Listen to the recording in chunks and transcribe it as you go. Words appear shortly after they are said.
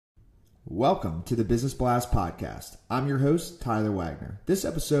Welcome to the Business Blast Podcast. I'm your host, Tyler Wagner. This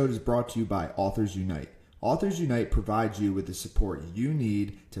episode is brought to you by Authors Unite. Authors Unite provides you with the support you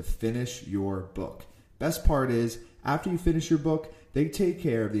need to finish your book. Best part is, after you finish your book, they take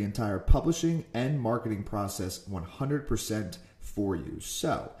care of the entire publishing and marketing process 100% for you.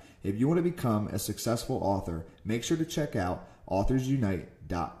 So, if you want to become a successful author, make sure to check out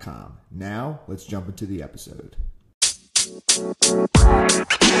authorsunite.com. Now, let's jump into the episode.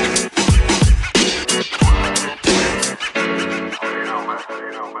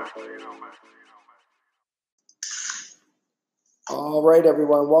 All right,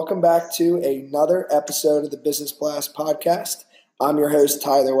 everyone. Welcome back to another episode of the Business Blast Podcast. I'm your host,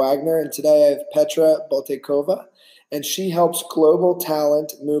 Tyler Wagner, and today I have Petra Boteková, and she helps global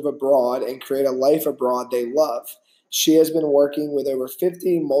talent move abroad and create a life abroad they love. She has been working with over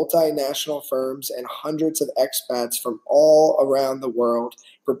 50 multinational firms and hundreds of expats from all around the world,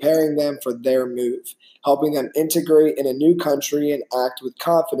 preparing them for their move, helping them integrate in a new country and act with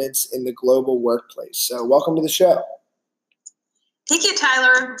confidence in the global workplace. So welcome to the show. Thank you,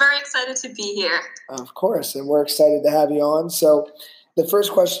 Tyler. Very excited to be here. Of course, and we're excited to have you on. So the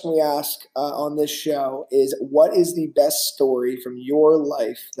first question we ask on this show is, what is the best story from your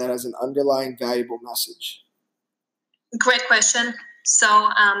life that has an underlying valuable message? Great question. So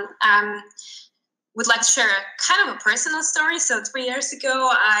I would like to share a kind of a personal story. So 3 years ago,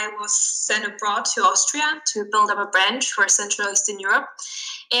 I was sent abroad to Austria to build up a branch for Central Eastern Europe.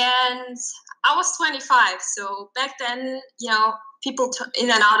 And I was 25. So back then, people in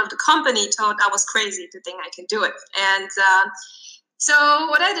and out of the company thought I was crazy to think I can do it. And so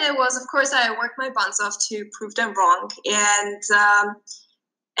what I did was, of course, I worked my buns off to prove them wrong.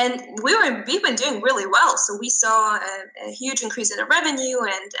 And we've been doing really well. So we saw a huge increase in the revenue,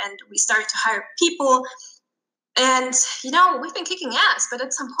 and we started to hire people. And, we've been kicking ass. But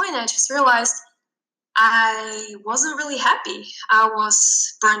at some point, I just realized I wasn't really happy. I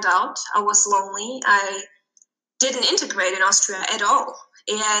was burned out. I was lonely. I didn't integrate in Austria at all.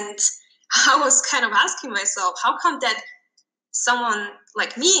 And I was kind of asking myself, how come that someone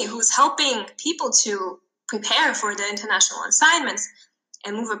like me who's helping people to prepare for the international assignments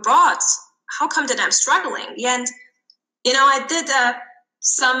and move abroad, how come that I'm struggling? And, I did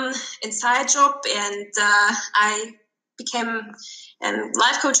some inside job, and I became a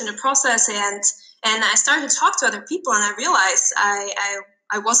life coach in the process, and I started to talk to other people, and I realized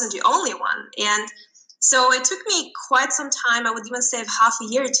I wasn't the only one. And so it took me quite some time, I would even say half a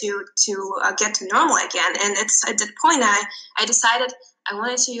year to get to normal again. And it's at that point I decided I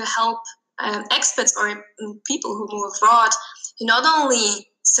wanted to help expats or people who move abroad to not only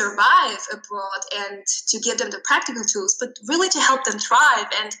survive abroad and to give them the practical tools, but really to help them thrive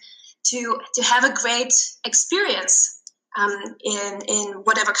and to have a great experience in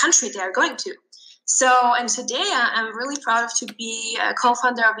whatever country they are going to. So, and today I'm really proud to be a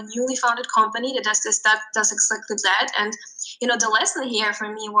co-founder of a newly founded company that does exactly that. And, the lesson here for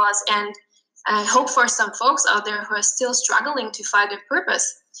me was, and I hope for some folks out there who are still struggling to find their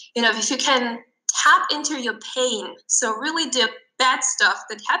purpose, if you can tap into your pain, so really the bad stuff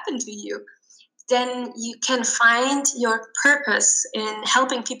that happened to you, then you can find your purpose in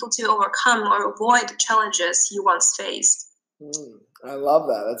helping people to overcome or avoid the challenges you once faced. I love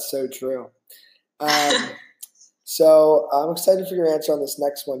that. That's so true. So I'm excited for your answer on this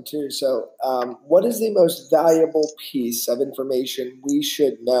next one too. So what is the most valuable piece of information we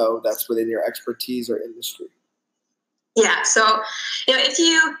should know that's within your expertise or industry? Yeah. So,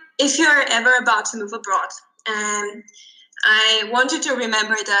 if you're ever about to move abroad, I want you to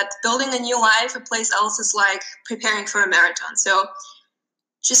remember that building a new life a place else is like preparing for a marathon. So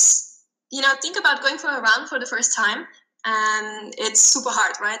just, think about going for a run for the first time. And it's super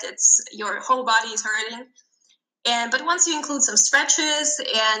hard, right? It's your whole body is hurting. But once you include some stretches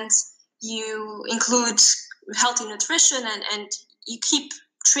and you include healthy nutrition and you keep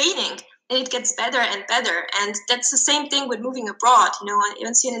training, and it gets better and better. And that's the same thing with moving abroad.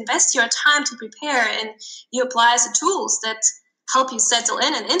 Once you invest your time to prepare and you apply the tools that help you settle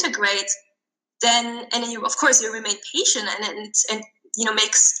in and integrate, then you, of course, you remain patient and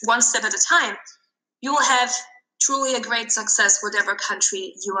makes one step at a time. You will have truly a great success whatever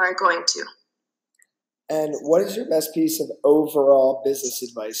country you are going to. And what is your best piece of overall business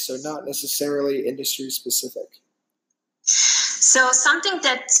advice? So not necessarily industry specific. So something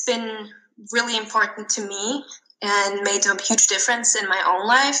that's been really important to me and made a huge difference in my own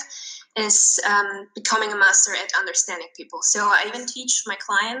life is becoming a master at understanding people. So I even teach my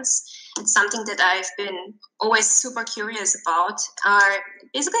clients it's something that I've been always super curious about, are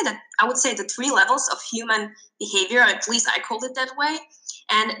basically I would say the 3 levels of human behavior, at least I called it that way.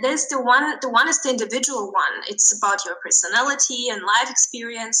 And there's the one is the individual one. It's about your personality and life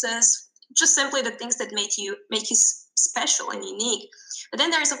experiences, just simply the things that make you special and unique. But then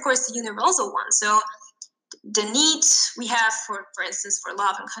there is, of course, the universal one. So the need we have for instance, for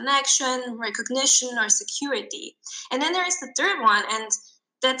love and connection, recognition, or security. And then there is the third one, and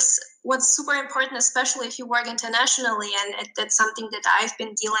that's what's super important, especially if you work internationally, and that's something that I've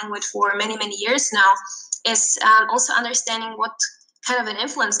been dealing with for many, many years now, is also understanding what kind of an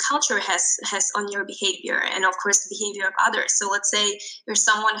influence culture has on your behavior, and of course the behavior of others. So let's say you're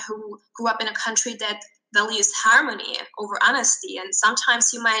someone who grew up in a country that values harmony over honesty, and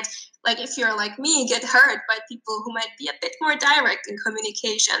sometimes you might, like if you're like me, get hurt by people who might be a bit more direct in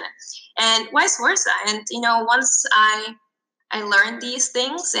communication, and vice versa. And once I learned these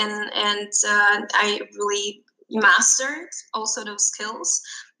things, and I really mastered also those skills,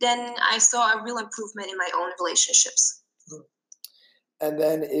 then I saw a real improvement in my own relationships. And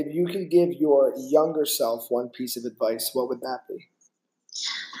then if you could give your younger self one piece of advice, what would that be?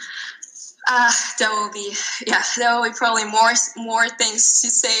 That will be probably more things to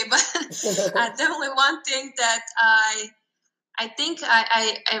say, but definitely one thing that I think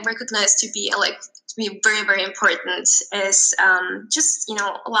I recognize to be very, very important is just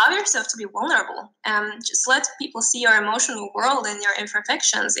allow yourself to be vulnerable. Just let people see your emotional world and your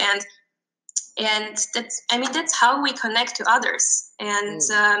imperfections, and that's how we connect to others. And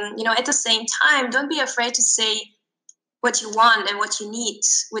at the same time, don't be afraid to say what you want and what you need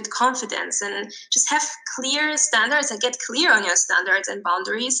with confidence, and just have clear standards and get clear on your standards and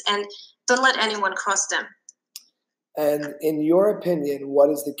boundaries, and don't let anyone cross them. And in your opinion,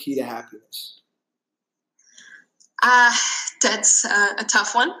 what is the key to happiness? That's a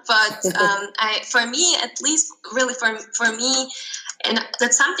tough one, but for me, at least, really for me, and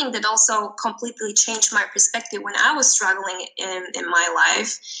that's something that also completely changed my perspective when I was struggling in my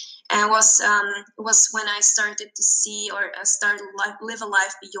life, and was when I started to see or started to live a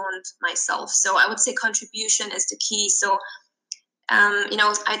life beyond myself. So I would say contribution is the key. So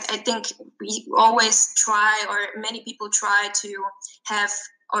I think we always try, or many people try to have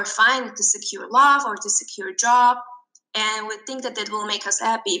or find the secure love or the secure job, and we think that will make us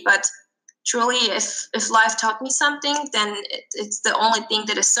happy. But truly, if life taught me something, then it's the only thing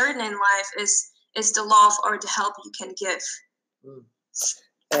that is certain in life is the love or the help you can give.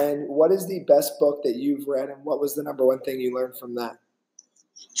 And what is the best book that you've read, and what was the number one thing you learned from that?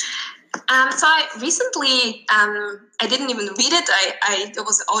 So I recently, I didn't even read it. It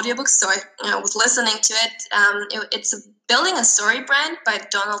was an audiobook, so I was listening to it. It's Building a Story Brand by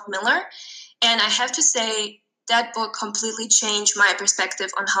Donald Miller. And I have to say that book completely changed my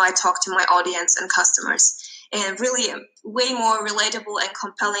perspective on how I talk to my audience and customers, in really a way more relatable and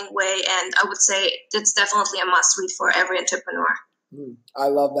compelling way. And I would say it's definitely a must read for every entrepreneur. I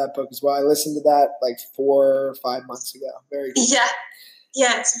love that book as well. I listened to that like 4 or 5 months ago. Very good.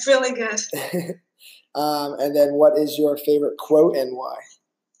 Yeah, it's really good. And then what is your favorite quote and why?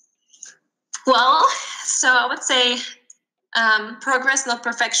 Well, so I would say Progress, Not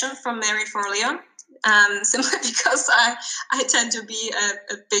Perfection from Mary Forleo. Simply because I tend to be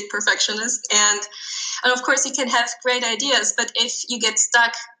a big perfectionist. And of course you can have great ideas, but if you get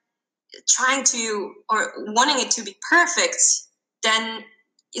stuck trying to or wanting it to be perfect, then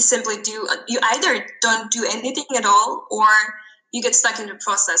you either don't do anything at all, or you get stuck in the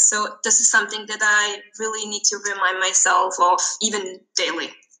process. So this is something that I really need to remind myself of, even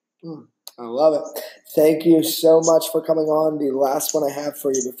daily. I love it. Thank you so much for coming on. The last one I have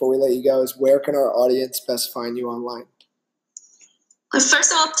for you before we let you go is, where can our audience best find you online?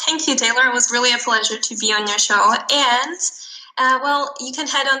 First of all, thank you, Taylor. It was really a pleasure to be on your show. And you can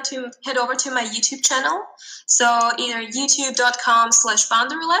head over to my YouTube channel. So either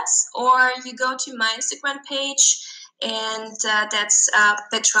youtube.com/boundaryless, or you go to my Instagram page, and that's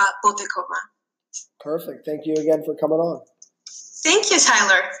Petra Boteková. Perfect. Thank you again for coming on. Thank you,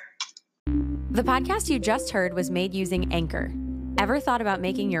 Tyler. The podcast you just heard was made using Anchor. Ever thought about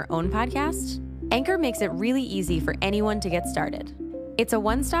making your own podcast? Anchor makes it really easy for anyone to get started. It's a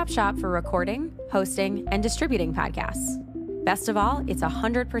one-stop shop for recording, hosting, and distributing podcasts. Best of all, it's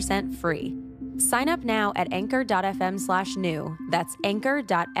 100% free. Sign up now at anchor.fm/new. That's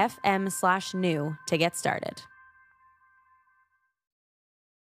anchor.fm/new to get started.